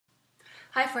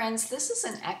Hi friends, this is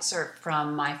an excerpt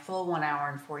from my full 1 hour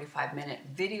and 45-minute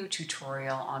video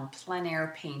tutorial on plein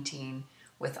air painting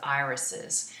with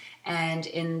irises. And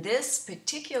in this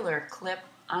particular clip,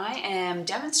 I am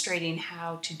demonstrating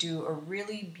how to do a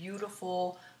really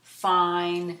beautiful,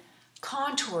 fine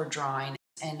contour drawing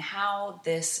and how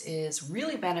this is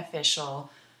really beneficial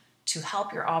to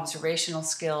help your observational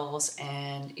skills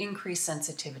and increase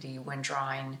sensitivity when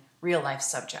drawing real-life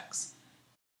subjects.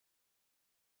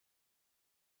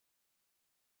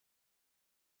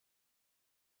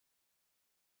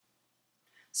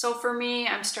 So for me,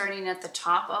 I'm starting at the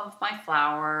top of my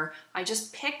flower. I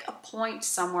just pick a point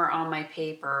somewhere on my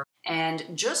paper and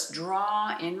just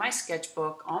draw in my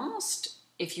sketchbook, almost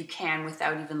if you can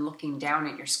without even looking down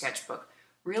at your sketchbook.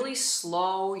 Really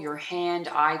slow your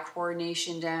hand-eye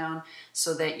coordination down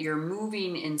so that you're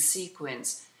moving in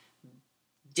sequence,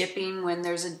 dipping when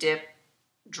there's a dip,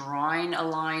 drawing a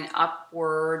line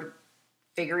upward,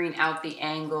 figuring out the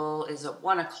angle. Is it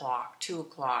 1 o'clock, 2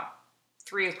 o'clock,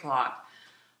 3 o'clock?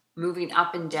 Moving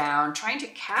up and down, trying to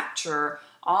capture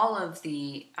all of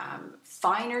the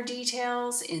finer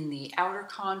details in the outer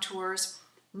contours.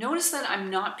 Notice that I'm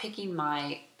not picking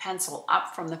my pencil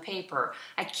up from the paper.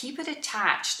 I keep it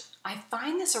attached. I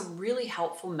find this a really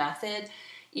helpful method,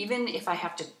 even if I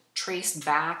have to trace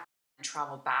back and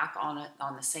travel back on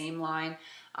the same line.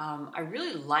 I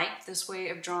really like this way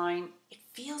of drawing. It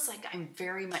feels like I'm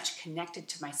very much connected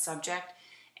to my subject.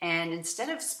 And instead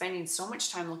of spending so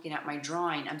much time looking at my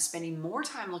drawing, I'm spending more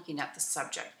time looking at the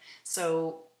subject.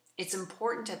 So it's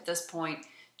important at this point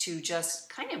to just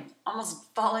kind of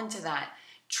almost fall into that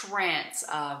trance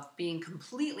of being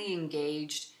completely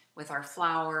engaged with our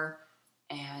flower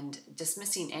and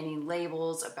dismissing any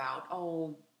labels about,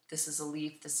 oh, this is a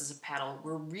leaf, this is a petal.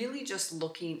 We're really just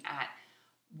looking at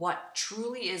what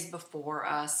truly is before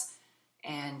us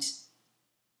and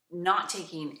not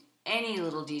taking any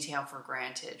little detail for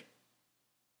granted.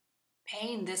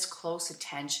 Paying this close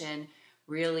attention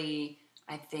really,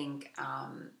 I think,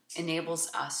 enables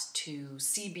us to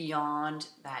see beyond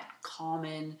that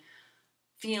common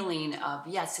feeling of,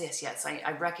 yes, yes, yes,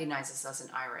 I recognize this as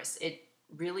an iris. It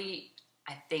really,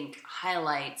 I think,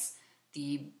 highlights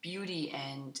the beauty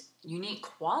and unique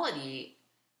quality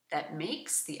that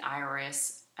makes the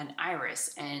iris an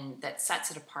iris and that sets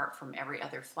it apart from every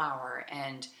other flower.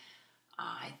 And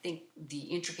I think the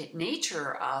intricate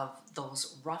nature of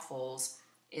those ruffles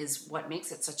is what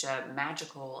makes it such a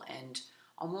magical and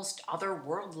almost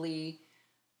otherworldly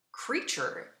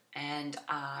creature. And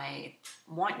I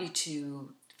want you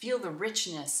to feel the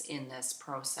richness in this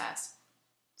process.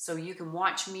 So you can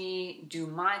watch me do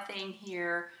my thing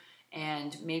here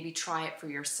and maybe try it for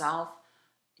yourself.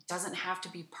 It doesn't have to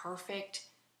be perfect.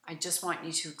 I just want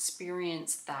you to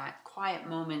experience that quiet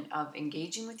moment of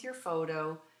engaging with your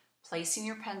photo, placing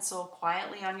your pencil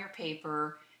quietly on your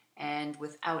paper, and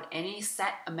without any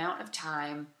set amount of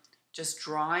time, just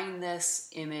drawing this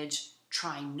image,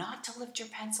 trying not to lift your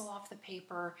pencil off the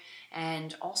paper,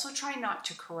 and also try not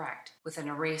to correct with an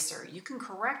eraser. You can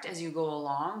correct as you go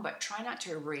along, but try not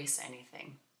to erase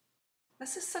anything.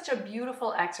 This is such a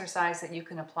beautiful exercise that you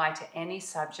can apply to any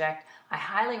subject. I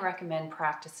highly recommend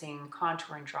practicing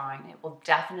contour and drawing. It will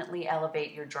definitely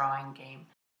elevate your drawing game.